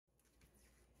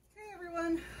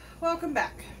welcome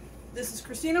back. This is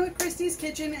Cristina with Christies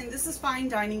Kitchen, and this is Fine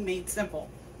Dining Made Simple.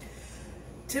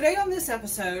 Today on this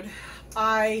episode,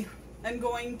 I am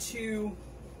going to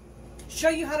show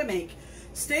you how to make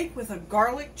steak with a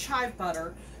garlic chive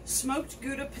butter, smoked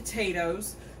gouda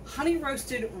potatoes, honey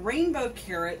roasted rainbow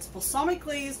carrots, balsamic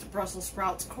glazed Brussels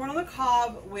sprouts, corn on the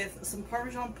cob with some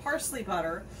parmesan parsley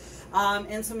butter,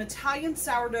 and some Italian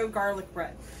sourdough garlic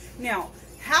bread. Now,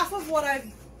 half of what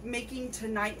I'm making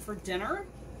tonight for dinner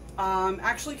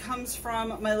actually comes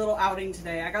from my little outing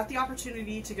today. I got the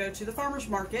opportunity to go to the farmer's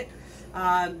market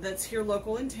that's here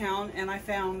local in town, and I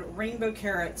found rainbow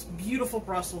carrots, beautiful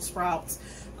Brussels sprouts.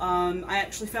 I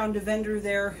actually found a vendor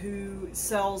there who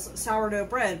sells sourdough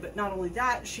bread, but not only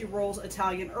that, she rolls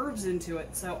Italian herbs into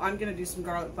it. So I'm going to do some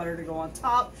garlic butter to go on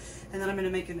top, and then I'm going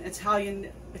to make an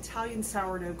Italian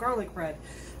sourdough garlic bread.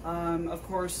 Of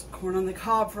course, corn on the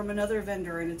cob from another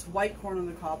vendor, and it's white corn on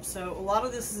the cob. So a lot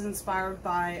of this is inspired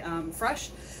by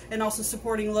fresh and also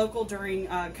supporting local during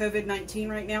COVID-19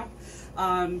 right now.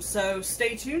 So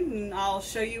stay tuned and I'll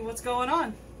show you what's going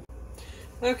on.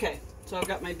 Okay, so I've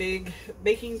got my big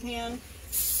baking pan.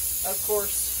 Of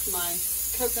course, my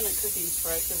coconut cooking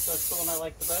spray, because that's the one I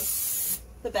like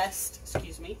the best,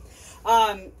 excuse me.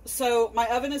 So my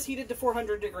oven is heated to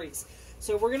 400 degrees.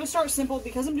 So we're going to start simple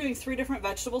because I'm doing 3 different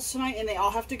vegetables tonight and they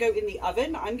all have to go in the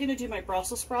oven. I'm going to do my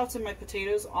Brussels sprouts and my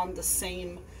potatoes on the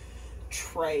same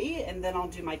tray, and then I'll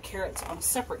do my carrots on a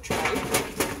separate tray.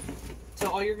 So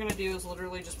all you're going to do is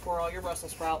literally just pour all your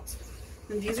Brussels sprouts.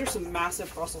 And these are some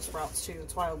massive Brussels sprouts too.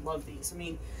 That's why I love these. I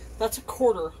mean, that's a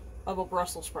quarter of a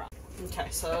Brussels sprout. Okay,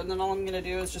 so and then all I'm going to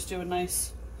do is just do a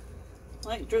nice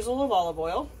light drizzle of olive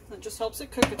oil. That just helps it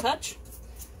cook a touch.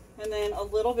 And then a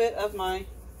little bit of my,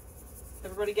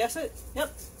 everybody guess it?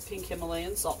 Yep, pink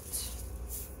Himalayan salt.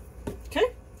 Okay.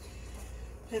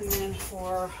 And then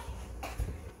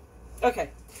okay.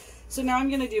 So now I'm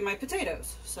going to do my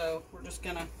potatoes. So we're just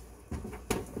going to,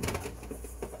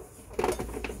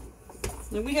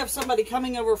 and we have somebody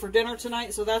coming over for dinner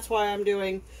tonight, so that's why I'm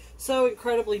doing so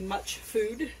incredibly much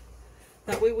food.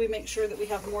 That way we make sure that we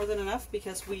have more than enough,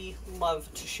 because we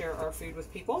love to share our food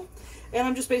with people. And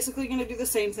I'm just basically going to do the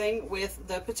same thing with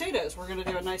the potatoes. We're going to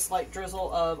do a nice light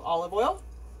drizzle of olive oil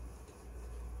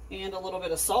and a little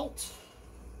bit of salt.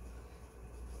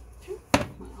 Okay,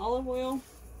 my olive oil.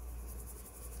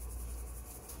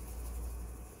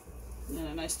 And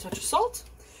a nice touch of salt.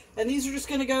 And these are just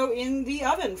going to go in the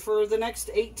oven for the next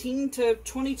 18 to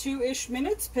 22-ish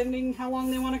minutes, depending how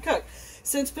long they want to cook.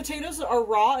 Since potatoes are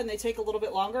raw and they take a little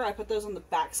bit longer, I put those on the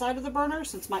back side of the burner.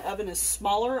 Since my oven is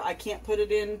smaller, I can't put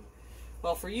it in,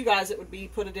 well, for you guys it would be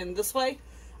put it in this way.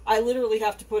 I literally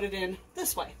have to put it in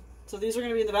this way. So these are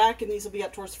going to be in the back and these will be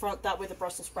up towards the front. That way the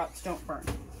Brussels sprouts don't burn.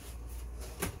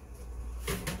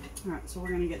 Alright, so we're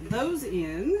going to get those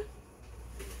in.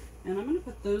 And I'm going to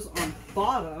put those on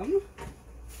bottom.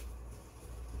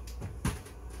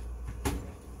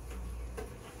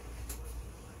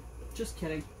 Just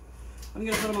kidding. I'm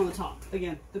going to put them on the top.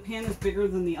 Again, the pan is bigger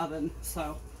than the oven,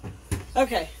 so.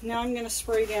 Okay, now I'm going to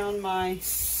spray down my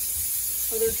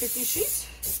other cookie sheet.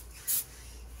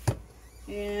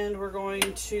 And we're going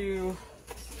to,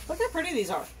 look how pretty these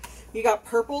are. You got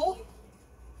purple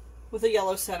with a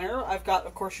yellow center. I've got,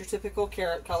 of course, your typical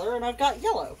carrot color, and I've got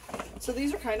yellow. So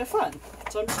these are kind of fun.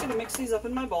 So I'm just going to mix these up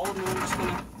in my bowl, and then I'm just going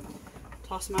to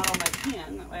toss them out on my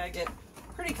pan. That way I get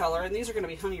pretty color, and these are going to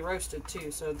be honey roasted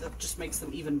too, so that just makes them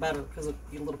even better because it'll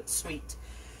be a little bit sweet.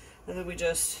 And then we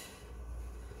just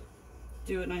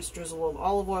do a nice drizzle of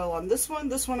olive oil on this one.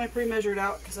 This one I pre-measured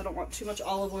out because I don't want too much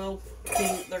olive oil.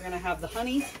 They're going to have the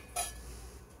honey.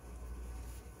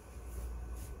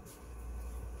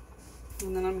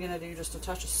 And then I'm going to do just a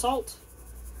touch of salt.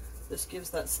 This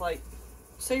gives that slight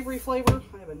savory flavor.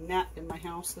 I have a gnat in my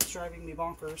house that's driving me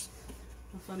bonkers.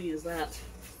 How funny is that?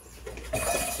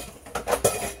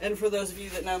 And for those of you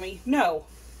that know me, no,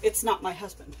 it's not my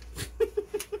husband.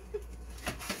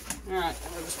 Alright,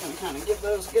 and we're just going to kind of give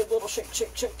those a good little shake,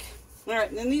 shake, shake. Alright,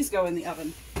 and then these go in the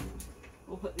oven.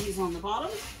 We'll put these on the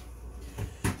bottom.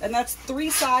 And that's 3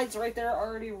 sides right there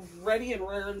already ready and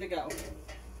raring to go.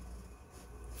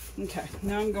 Okay,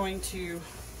 now I'm going to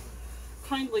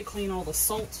kindly clean all the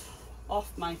salt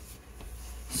off my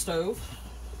stove.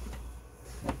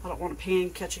 I don't want a pan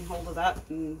catching hold of that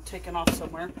and taking off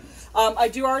somewhere. I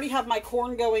do already have my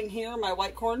corn going here, my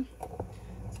white corn.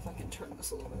 If I can turn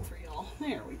this a little bit for y'all.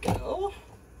 There we go.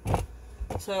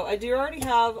 So I do already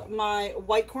have my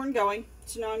white corn going.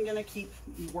 So now I'm going to keep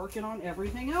working on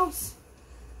everything else.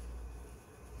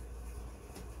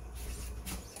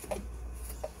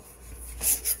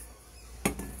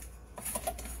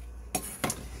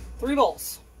 3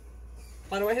 bowls.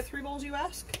 Why do I have 3 bowls, you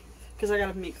ask? Because I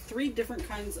gotta make 3 different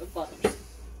kinds of butters.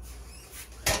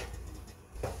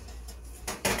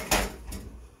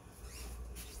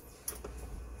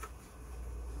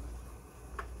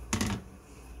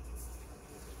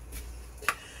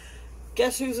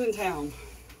 Guess who's in town?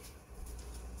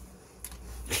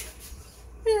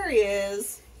 There he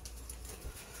is.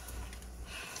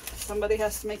 Somebody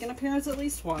has to make an appearance at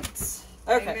least once.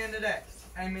 Okay. Amen to that.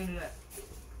 Amen to that.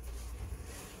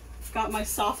 Got my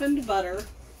softened butter,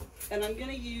 and I'm going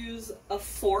to use a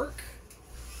fork.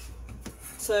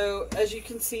 So as you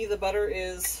can see, the butter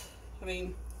is,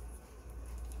 I'm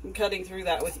cutting through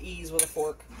that with ease with a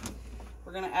fork.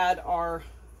 We're going to add our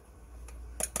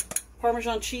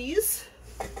Parmesan cheese,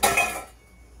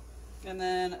 and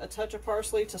then a touch of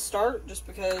parsley to start, just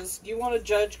because you want to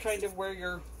judge kind of where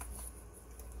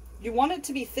you want it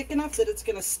to be thick enough that it's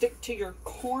going to stick to your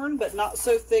corn, but not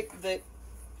so thick that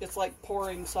it's like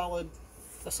pouring a solid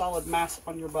mass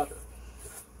on your butter.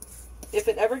 If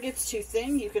it ever gets too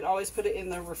thin, you can always put it in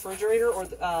the refrigerator or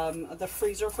the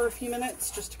freezer for a few minutes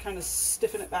just to kind of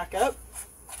stiffen it back up.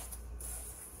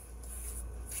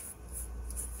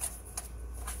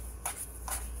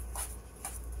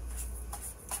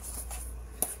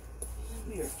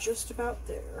 We are just about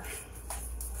there.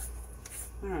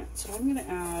 Alright, so I'm going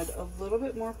to add a little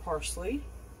bit more parsley.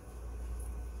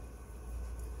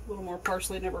 A little more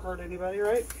parsley never hurt anybody,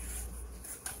 right?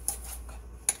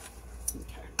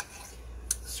 Okay.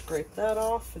 Scrape that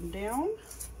off and down.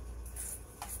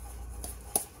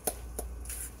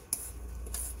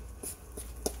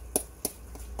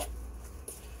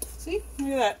 See? Look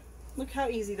at that. Look how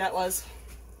easy that was.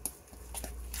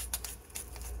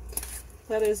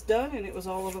 That is done, and it was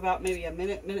all of about maybe a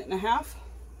minute, minute and a half.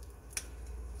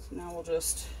 So now we'll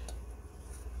just,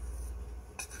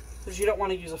 because you don't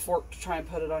want to use a fork to try and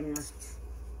put it on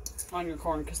your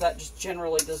corn, because that just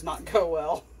generally does not go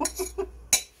well.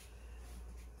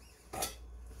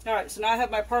 Alright, so now I have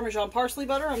my Parmesan parsley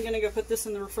butter. I'm going to go put this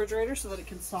in the refrigerator so that it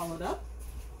can solid up.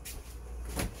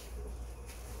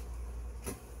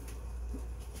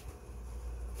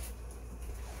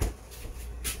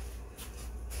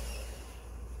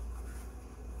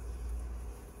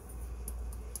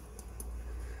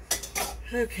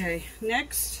 Okay,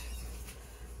 next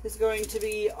is going to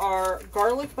be our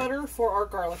garlic butter for our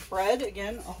garlic bread.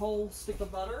 Again, a whole stick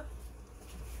of butter.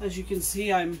 As you can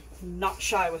see, I'm not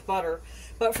shy with butter.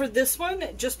 But for this one,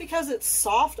 just because it's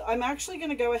soft, I'm actually going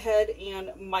to go ahead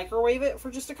and microwave it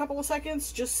for just a couple of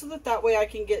seconds, just so that way I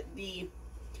can get a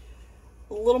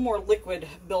little more liquid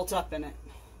built up in it.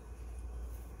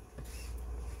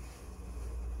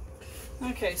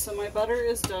 Okay, so my butter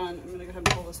is done. I'm going to go ahead and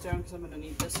pull this down because I'm going to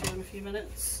need this here in a few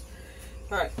minutes.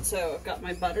 Alright, so I've got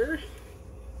my butter,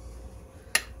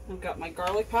 I've got my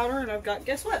garlic powder, and I've got,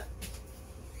 guess what?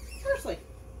 Parsley.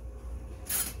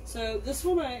 So this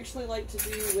one I actually like to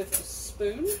do with a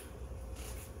spoon.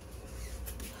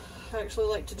 I actually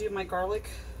like to do my garlic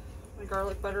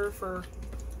butter for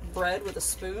bread with a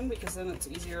spoon, because then it's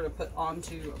easier to put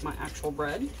onto my actual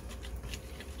bread.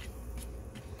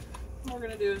 All we're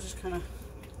going to do is just kind of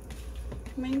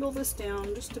mingle this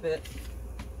down just a bit.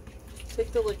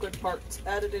 Take the liquid parts,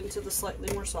 add it into the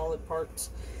slightly more solid parts,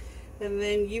 and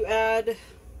then you add,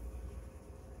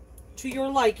 to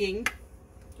your liking,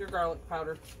 your garlic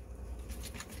powder.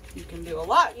 You can do a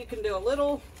lot, you can do a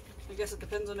little. I guess it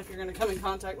depends on if you're going to come in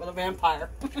contact with a vampire.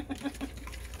 I've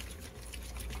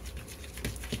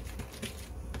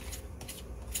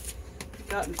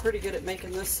gotten pretty good at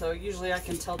making this, so usually I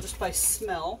can tell just by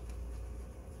smell.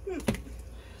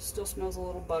 Still smells a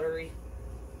little buttery.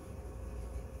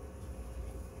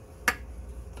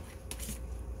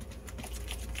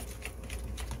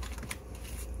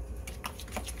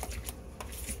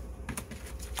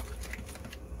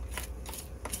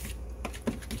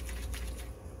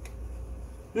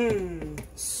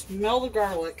 Smell the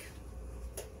garlic.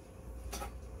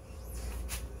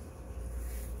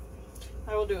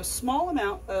 I will do a small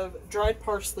amount of dried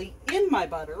parsley in my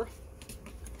butter.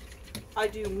 I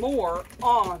do more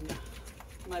on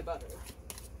my butter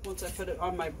once I put it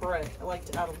on my bread. I like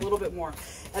to add a little bit more.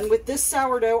 And with this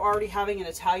sourdough already having an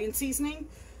Italian seasoning,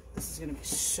 this is going to be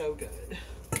so good.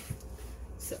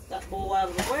 Set that bowl out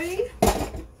of the way.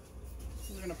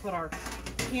 We're going to put our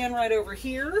pan right over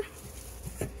here.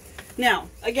 Now,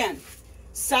 again,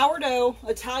 sourdough,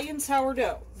 Italian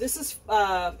sourdough. This is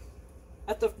at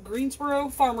the Greensboro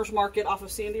Farmers Market off of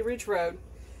Sandy Ridge Road.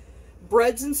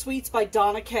 Breads and Sweets by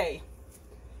Donna Kay.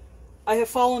 I have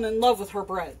fallen in love with her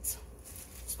breads,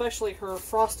 especially her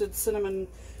frosted cinnamon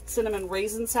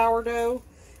raisin sourdough,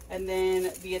 and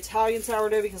then the Italian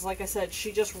sourdough, because like I said,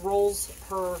 she just rolls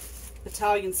her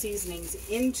Italian seasonings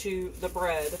into the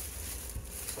bread.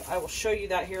 So I will show you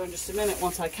that here in just a minute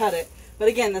once I cut it. But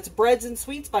again, that's Breads and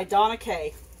Sweets by Donna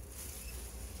Kay.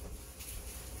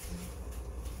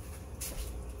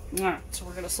 Alright, so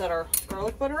we're going to set our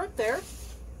garlic butter up there.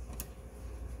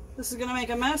 This is going to make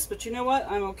a mess, but you know what?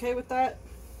 I'm okay with that.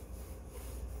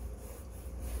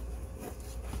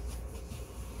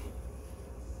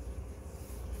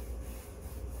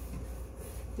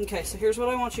 Okay, so here's what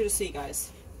I want you to see,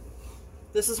 guys.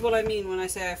 This is what I mean when I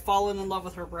say I've fallen in love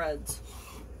with her breads.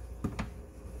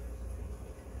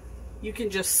 You can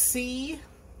just see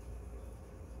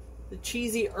the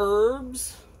cheesy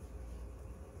herbs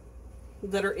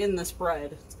that are in this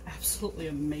bread. It's absolutely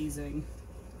amazing.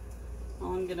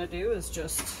 All I'm gonna do is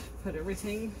just put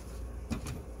everything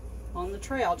on the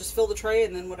tray. I'll just fill the tray,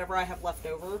 and then whatever I have left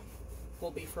over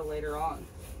will be for later on.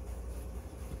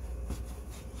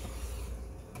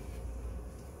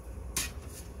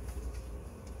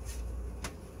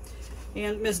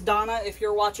 And Miss Donna, if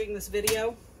you're watching this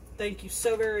video, thank you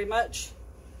so very much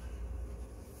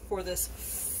for this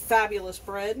fabulous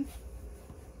bread.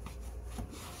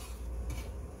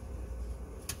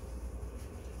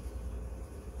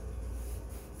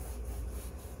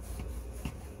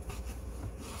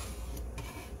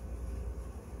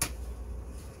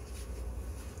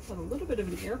 Got a little bit of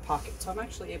an air pocket, so I'm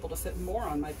actually able to fit more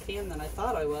on my pan than I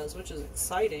thought I was, which is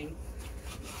exciting.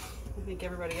 I think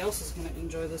everybody else is going to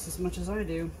enjoy this as much as I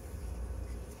do.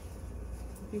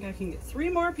 I think I can get 3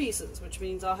 more pieces, which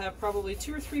means I'll have probably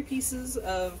 2 or 3 pieces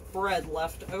of bread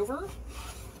left over.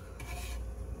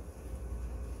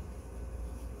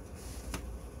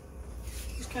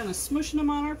 Just kind of smushing them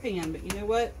on our pan, but you know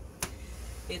what?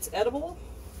 It's edible.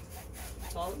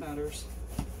 That's all that matters.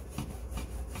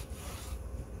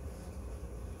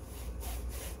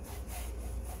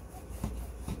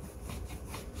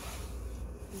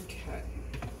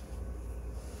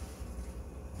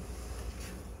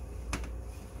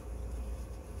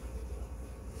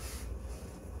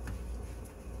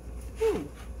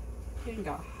 It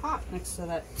got hot next to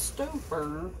that stove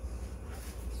burner.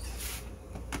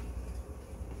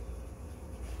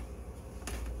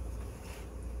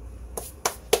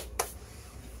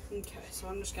 Okay, so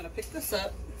I'm just going to pick this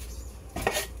up.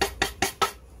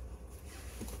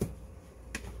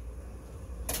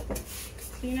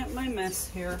 Clean up my mess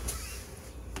here.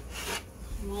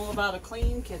 I'm all about a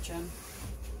clean kitchen.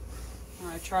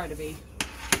 Or I try to be.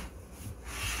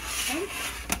 Okay.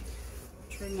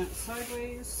 Turn that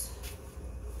sideways.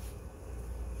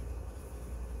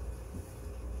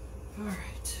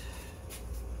 Alright,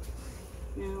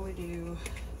 now we do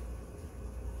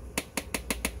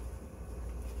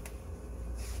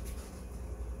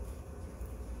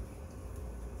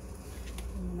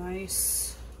a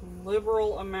nice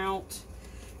liberal amount,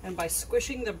 and by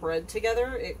squishing the bread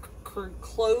together, it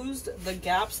closed the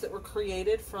gaps that were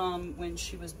created from when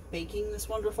she was baking this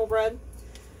wonderful bread.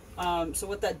 So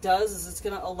what that does is it's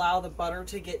going to allow the butter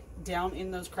to get down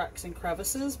in those cracks and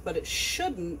crevices, but it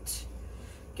shouldn't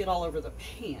get all over the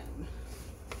pan.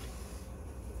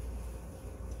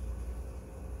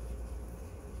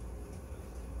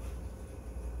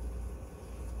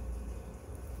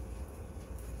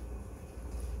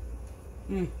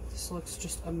 This looks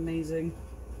just amazing.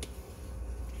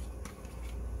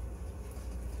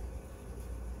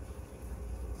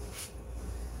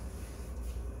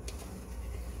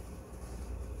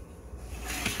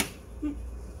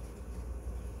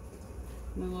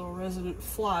 My little resident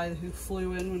fly who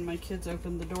flew in when my kids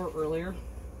opened the door earlier.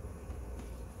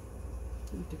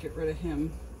 I have to get rid of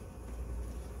him.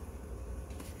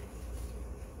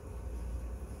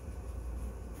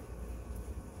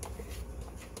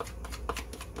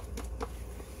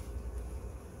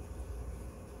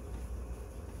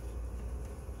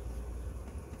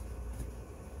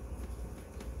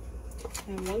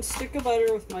 And 1 stick of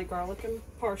butter with my garlic and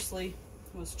parsley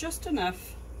was just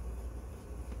enough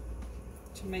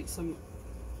to make some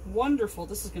wonderful,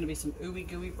 this is going to be some ooey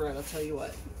gooey bread, I'll tell you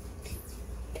what.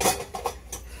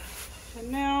 And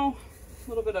now, a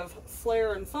little bit of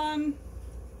flair and fun.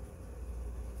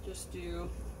 Just do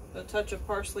a touch of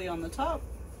parsley on the top.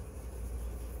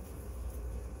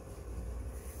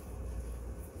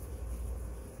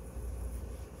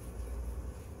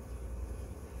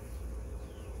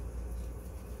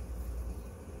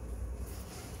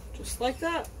 Just like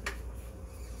that.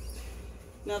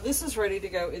 Now this is ready to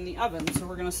go in the oven, so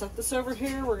we're going to set this over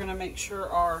here. We're going to make sure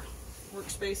our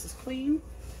workspace is clean.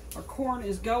 Our corn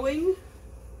is going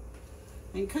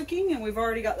and cooking, and we've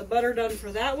already got the butter done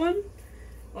for that one.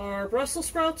 Our Brussels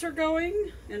sprouts are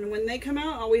going, and when they come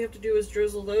out, all we have to do is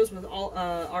drizzle those with all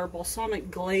our balsamic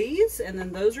glaze, and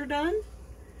then those are done.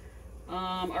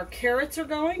 Our carrots are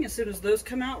going. As soon as those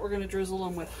come out, we're going to drizzle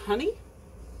them with honey,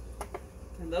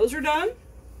 and those are done.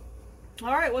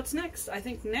 All right, what's next? I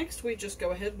think next we just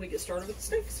go ahead and we get started with the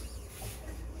steaks.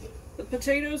 The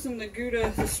potatoes and the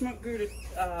gouda, the smoked gouda,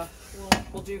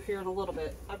 we'll do here in a little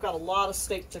bit. I've got a lot of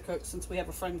steak to cook since we have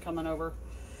a friend coming over.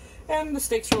 And the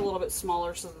steaks are a little bit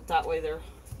smaller so that way they're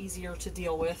easier to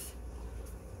deal with.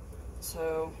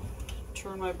 So,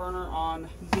 turn my burner on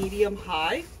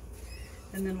medium-high.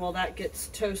 And then while that gets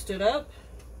toasted up,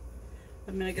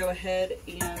 I'm going to go ahead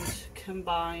and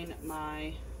combine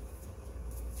my,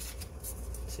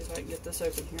 let's see if I can get this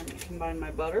open here. I'm going to combine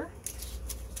my butter.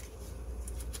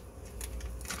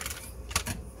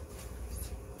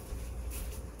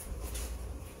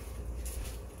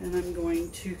 And I'm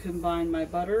going to combine my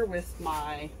butter with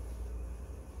my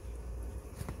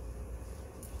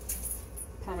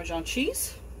Parmesan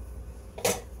cheese.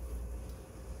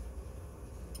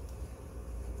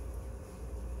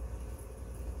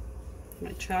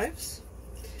 My chives.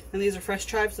 And these are fresh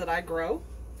chives that I grow,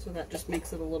 so that just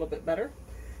makes it a little bit better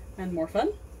and more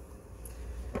fun.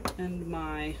 And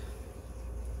my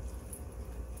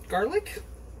garlic.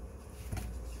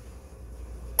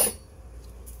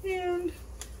 And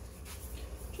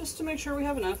just to make sure we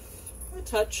have enough, a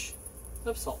touch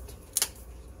of salt.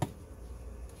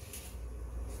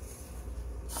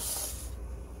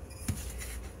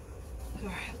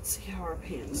 Alright, let's see how our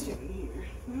pan's doing here.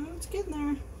 Oh, it's getting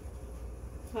there.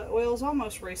 That oil's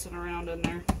almost racing around in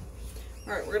there.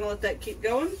 Alright, we're going to let that keep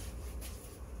going.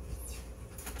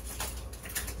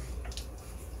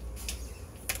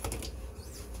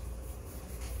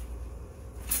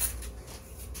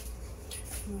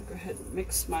 I'm going to go ahead and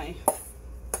mix my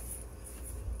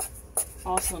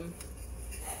awesome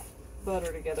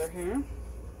butter together here.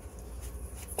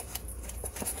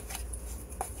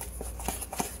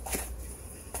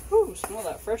 Ooh, smell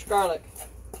that fresh garlic.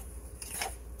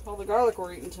 All the garlic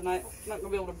we're eating tonight. I'm not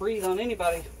going to be able to breathe on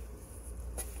anybody.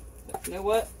 But you know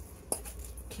what?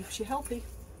 Keeps you healthy.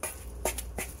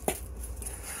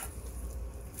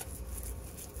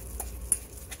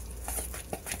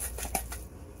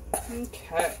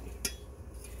 Okay.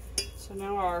 So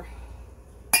now our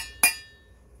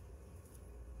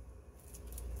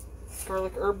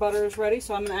garlic herb butter is ready,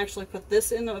 so I'm going to actually put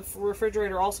this in the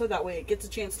refrigerator also. That way it gets a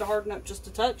chance to harden up just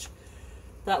a touch.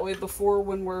 That way before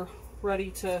when we're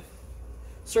ready to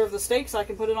serve the steaks, I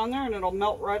can put it on there and it'll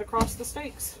melt right across the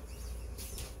steaks.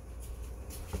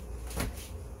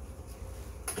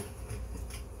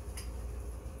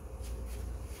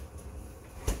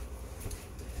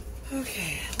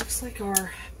 Okay, looks like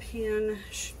our pan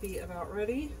should be about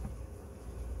ready.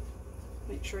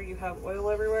 Make sure you have oil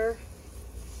everywhere.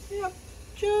 Yep,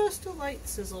 just a light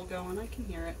sizzle going. I can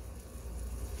hear it.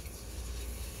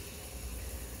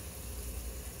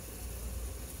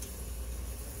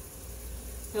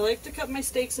 I like to cut my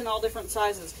steaks in all different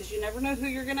sizes because you never know who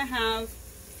you're going to have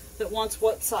that wants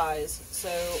what size. So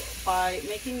by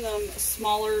making them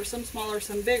smaller,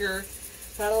 some bigger,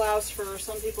 that allows for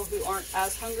some people who aren't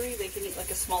as hungry, they can eat like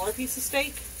a smaller piece of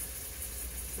steak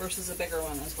versus a bigger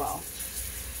one as well.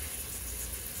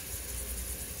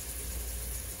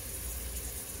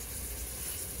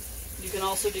 You can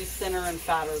also do thinner and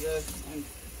fatter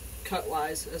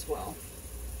cut-wise as well.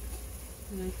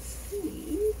 And I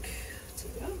think, let's see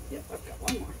that. Yep, I've got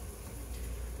one more.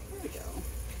 There we go.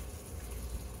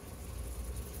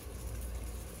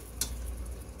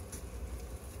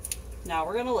 Now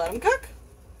we're going to let them cook.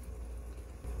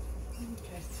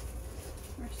 Okay.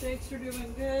 Our steaks are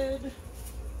doing good.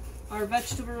 Our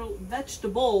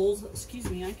vegetables, excuse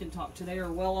me, I can talk today,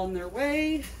 are well on their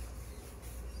way.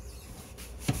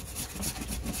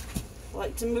 I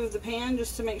like to move the pan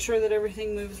just to make sure that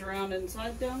everything moves around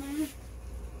inside down there.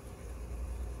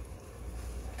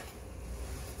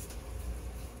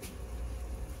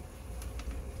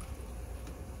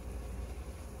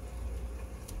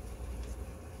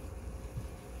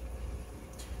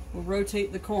 We'll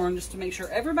rotate the corn just to make sure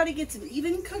everybody gets an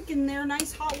even cook in their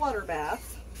nice hot water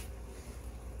bath.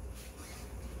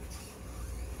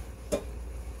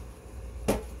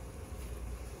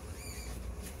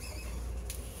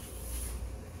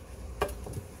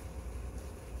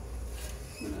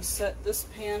 I'm going to set this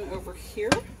pan over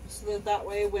here so that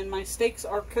way when my steaks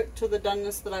are cooked to the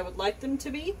doneness that I would like them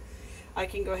to be, I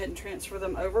can go ahead and transfer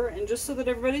them over. And just so that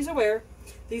everybody's aware,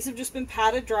 these have just been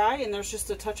patted dry and there's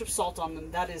just a touch of salt on them.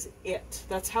 That is it.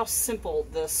 That's how simple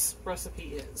this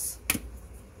recipe is.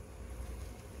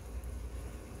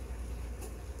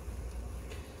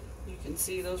 You can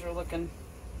see those are looking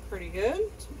pretty good.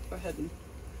 So go ahead and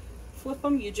flip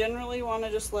them. You generally want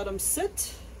to just let them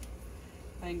sit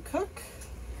and cook.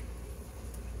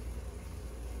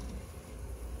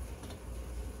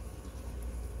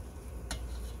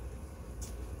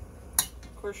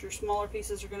 Of course, your smaller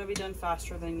pieces are going to be done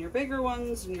faster than your bigger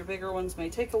ones, and your bigger ones may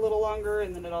take a little longer,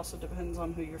 and then it also depends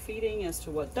on who you're feeding as to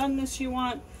what doneness you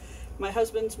want. My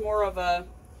husband's more of a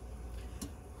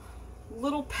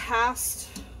little past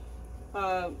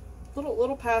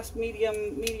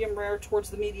medium rare towards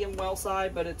the medium well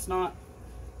side, but it's not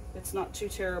too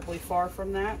terribly far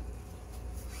from that.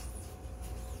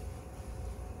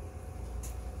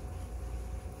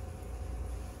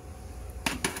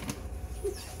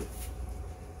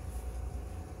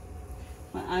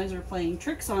 My eyes are playing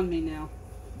tricks on me now.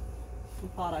 I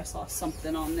thought I saw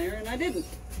something on there and I didn't.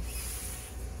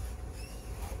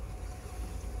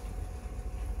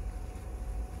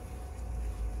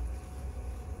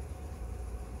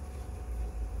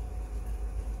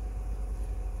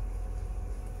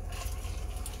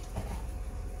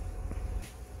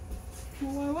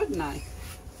 Well, why wouldn't I?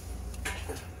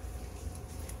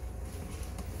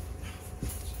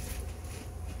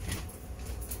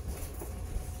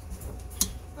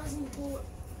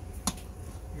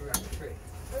 You were at the tree.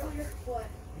 Earlier? What?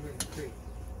 You were in the tree.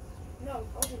 No,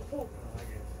 I was in the pool. Oh, I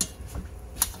get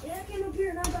it. Yeah, I came up here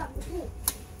and I got in the pool.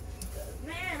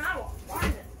 Man, I will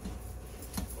find it.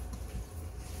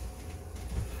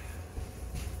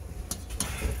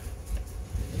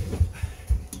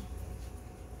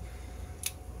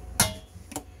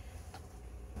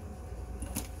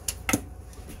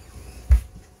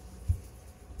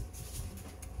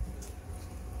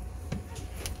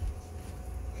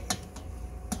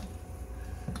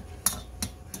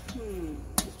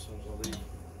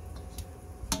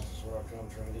 I'm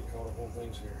trying to get caught up on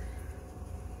things here.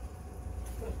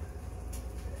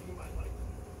 You might like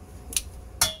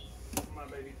my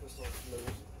baby pistol noodles.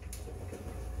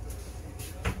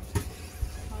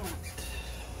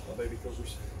 My baby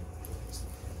cookers. It's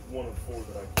one of four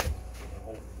that I can't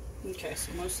hold. Okay,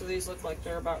 so most of these look like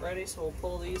they're about ready, so we'll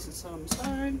pull these and set them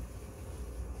aside.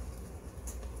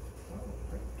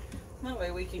 That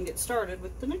way we can get started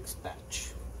with the next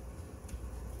batch.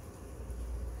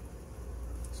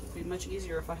 This would be much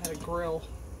easier if I had a grill.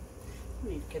 I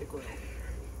need to get a grill.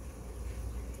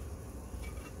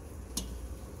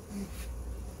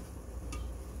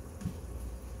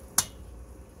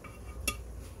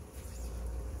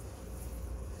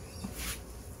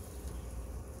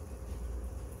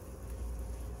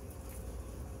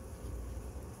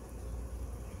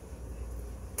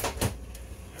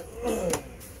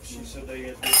 She said they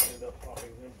had to end up popping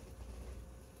him.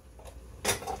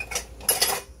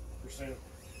 Cristina.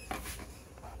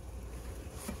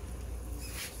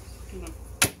 I'm gonna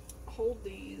hold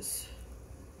these.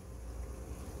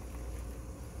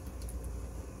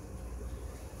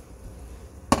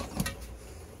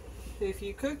 If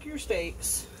you cook your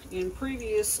steaks in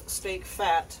previous steak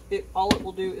fat, all it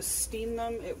will do is steam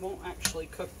them. It won't actually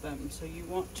cook them. So you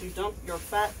want to dump your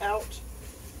fat out.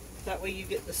 That way you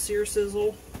get the sear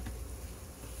sizzle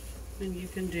and you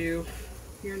can do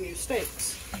your new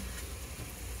steaks.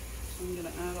 So I'm going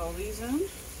to add all these in.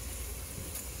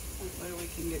 That way we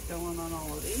can get going on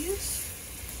all of these.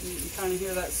 And you can kind of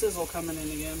hear that sizzle coming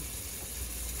in again.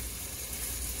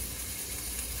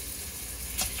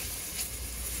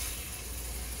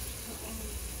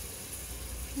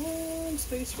 One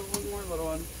space for one more little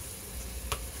one.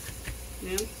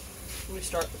 And we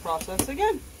start the process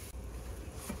again.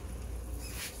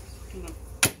 I'm going to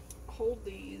hold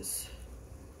these.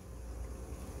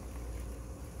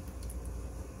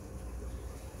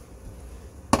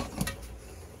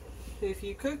 If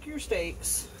you cook your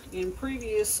steaks in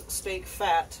previous steak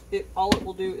fat, all it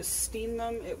will do is steam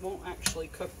them. It won't actually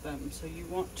cook them. So you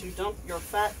want to dump your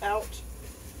fat out.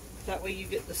 That way you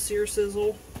get the sear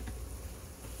sizzle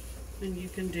and you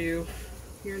can do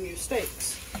your new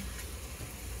steaks.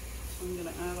 So I'm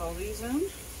going to add all these in.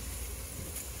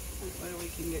 That way we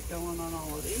can get going on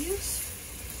all of these.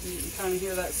 And you can kind of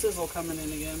hear that sizzle coming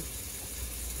in again.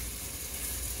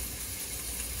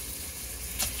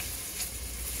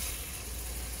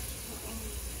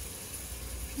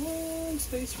 One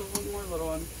space for one more little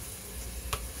one.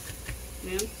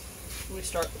 And we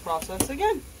start the process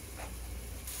again.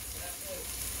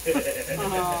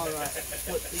 Alright,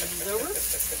 flip these over.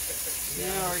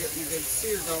 Now we're getting a good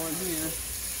sear going here.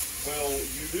 Well,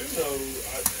 you do know,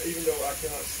 even though I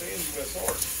cannot stand U.S.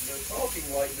 art, they're talking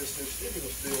like this new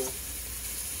stimulus bill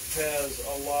has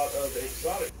a lot of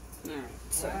exotic. Alright,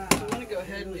 so I'm going to go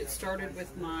ahead and get started with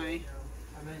my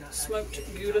may not smoked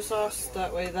actually get Gouda the sauce. one.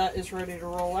 That way that is ready to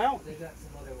roll out. They've got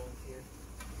some other ones here.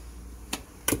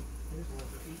 There's one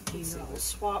for So we'll $18.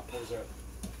 swap. What was that?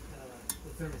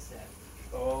 The thermostat.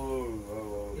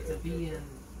 Oh, It's okay. a BN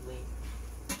link.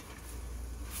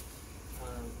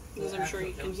 As I'm sure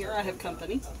you can hear, I have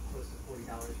company. Up close to $40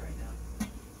 right now.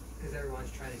 Because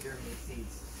everyone's trying to germinate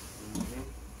seeds.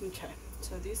 Mm-hmm. Okay,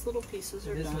 so these little pieces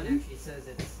So are this one done. actually says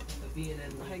it's a BN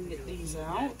link. I can get visual these heat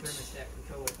map out. Thermostat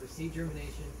controller for seed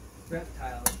germination,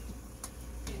 reptiles,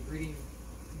 and breeding,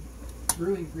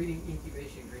 brewing, breeding,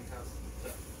 incubation, greenhouse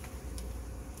stuff.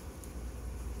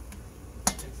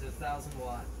 It's 1,000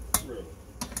 watt. Really?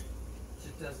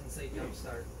 Just doesn't say jump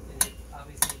start, and it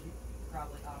obviously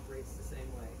probably operates the same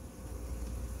way.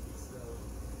 So,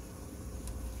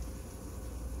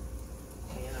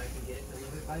 and I can get it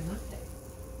delivered by Monday.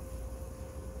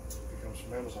 It comes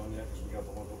from Amazon, yeah, because we got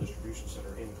the local distribution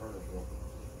center in Kernersville.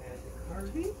 Add the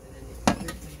card, and then the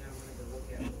other thing I wanted to look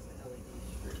at was the LED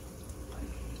strip.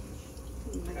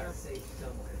 And I I got gotta save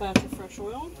somewhere. a batch of fresh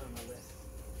oil. One on my list.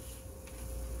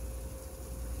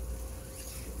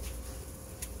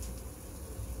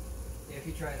 Yeah, if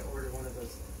you try to order one of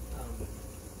those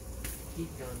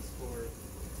heat guns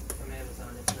from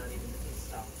Amazon, it's not even in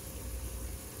stock.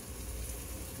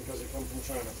 Because they come from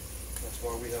China. That's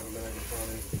why we haven't been able to find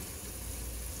any.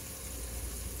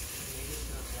 Maybe it's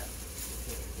not that.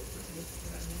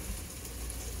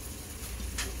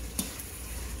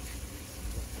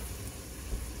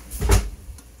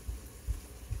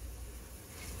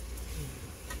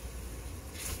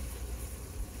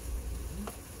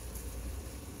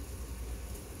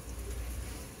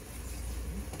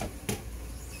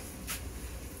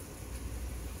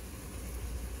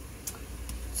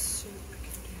 Let's see what we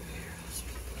can do here. Let's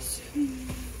put this in.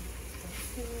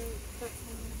 That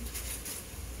one.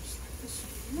 Just like this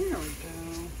one. There we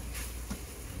go.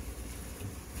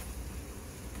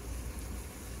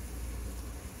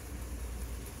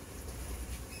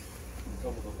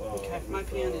 Okay, my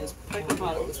pan is piping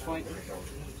hot at this point.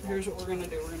 Here's what we're going to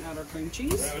do. We're going to add our cream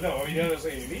cheese. No, you gotta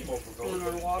say you need one for And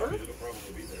our water. It'll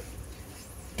probably be there.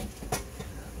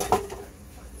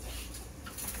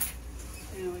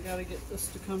 And we got to get this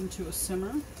to come to a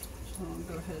simmer. So I'll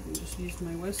go ahead and just use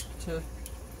my whisk to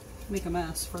make a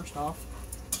mess first off.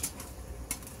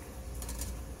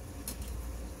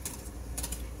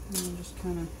 And then just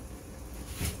kind of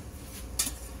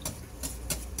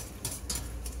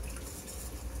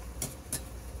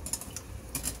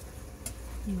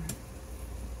Right.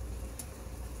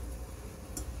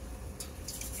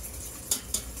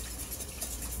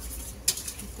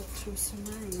 Get that to a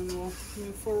simmer and then we'll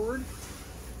move forward.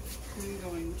 I'm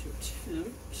going to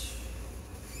attempt to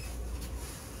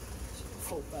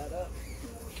fold that up. And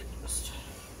then we can just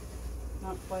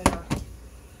not light our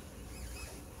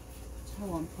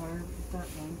tail on fire, but get that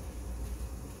done.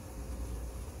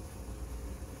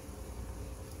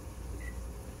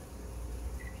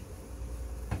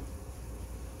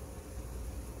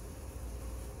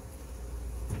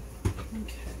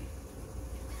 Okay.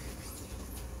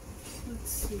 Let's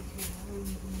see here. I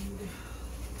need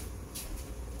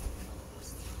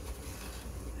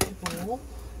a bowl.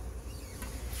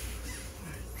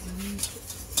 Alright, then put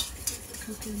the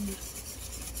cooking.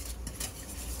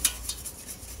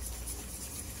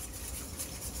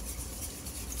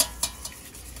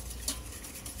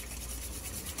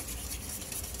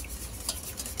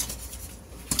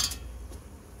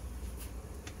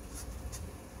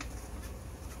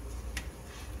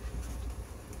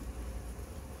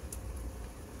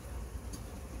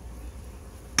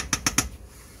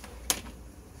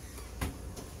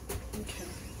 Okay,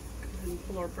 go ahead and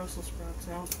pull our Brussels sprouts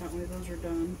out. That way those are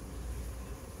done.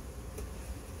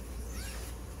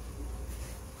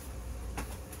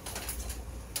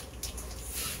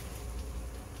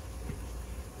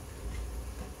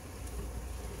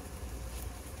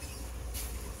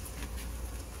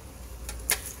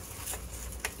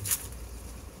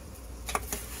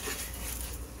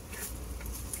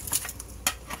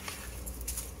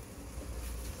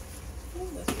 Oh,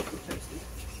 that's pretty tasty.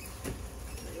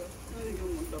 There you go. I think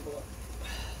I'm gonna double up.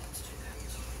 Let's do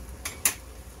that.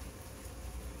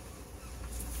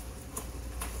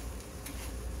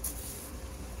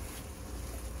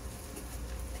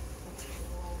 I'll take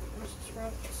all the Brussels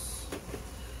sprouts.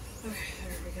 Okay,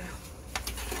 there we go.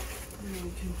 Now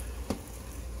we can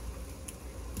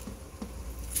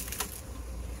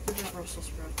get our Brussels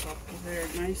sprouts off because they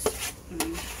are nice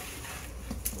and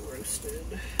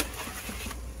roasted.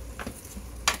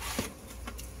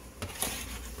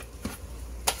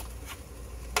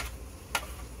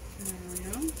 There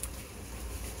we go.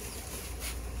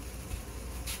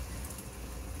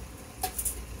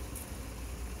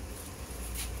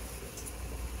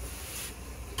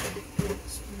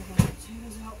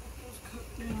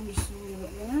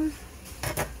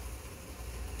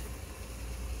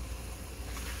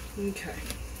 Okay,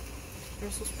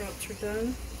 Brussels sprouts are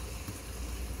done.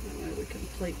 That way we can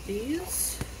plate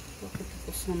these. I'll put the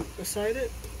balsamic beside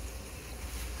it.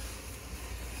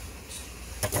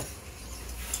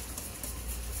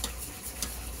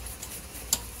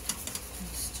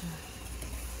 Just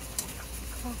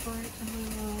incorporate a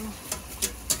little.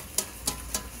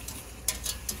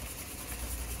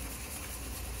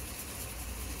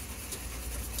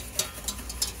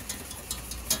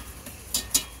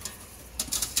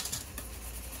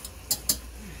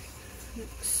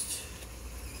 Next,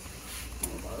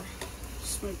 all of our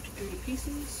smoked gouda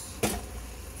pieces.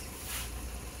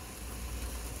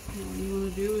 And all you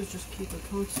want to do is just keep a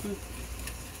constant,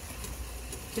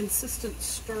 consistent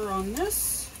stir on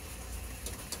this.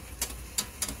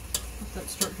 Let that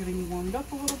start getting warmed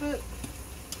up a little bit.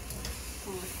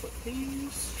 I'll flip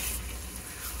these.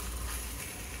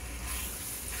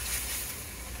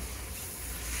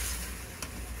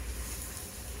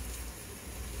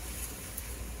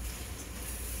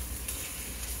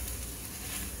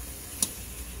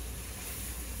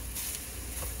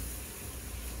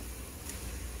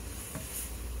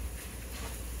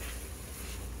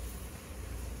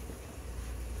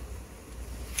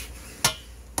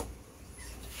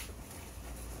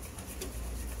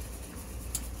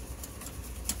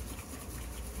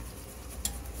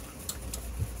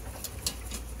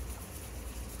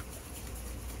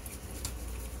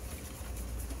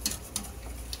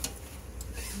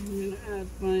 I'm going to add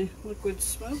my liquid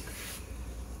smoke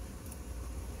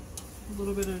a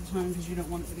little bit at a time because you don't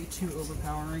want it to be too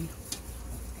overpowering.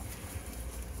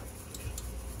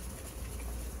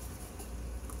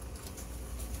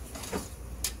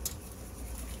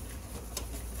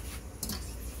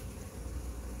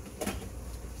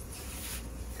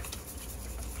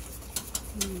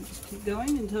 And just keep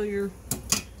going until your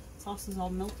sauce is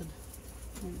all melted,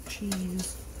 like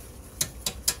cheese.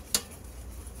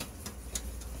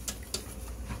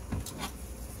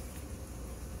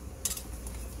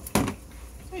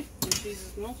 Cheese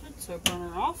is melted, so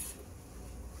burner off.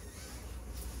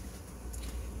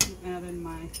 Add in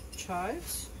my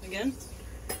chives. Again,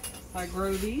 I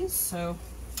grow these, so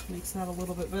makes that a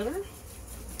little bit better.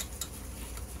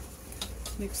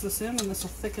 Mix this in, and this will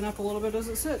thicken up a little bit as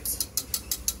it sits.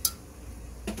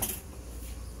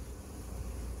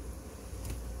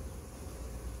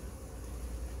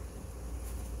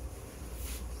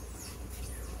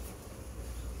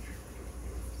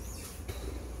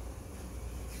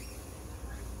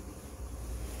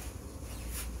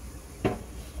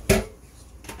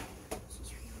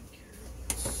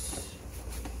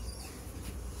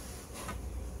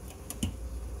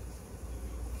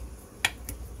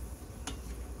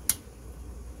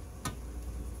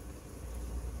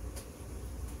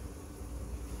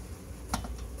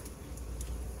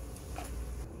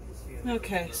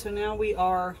 Okay, so now we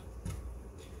are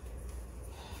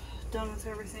done with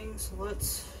everything, so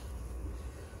let's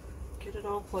get it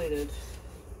all plated.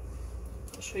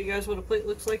 I'll show you guys what a plate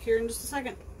looks like here in just a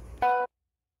second. This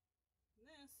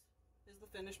is the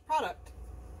finished product.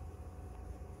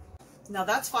 Now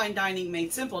that's fine dining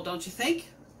made simple, don't you think?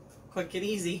 Quick and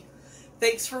easy.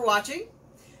 Thanks for watching.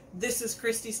 This is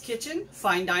Christie's Kitchen,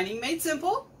 fine dining made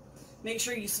simple. Make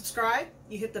sure you subscribe,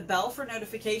 you hit the bell for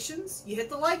notifications, you hit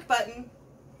the like button.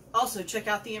 Also, check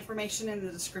out the information in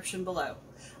the description below.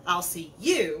 I'll see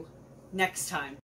you next time.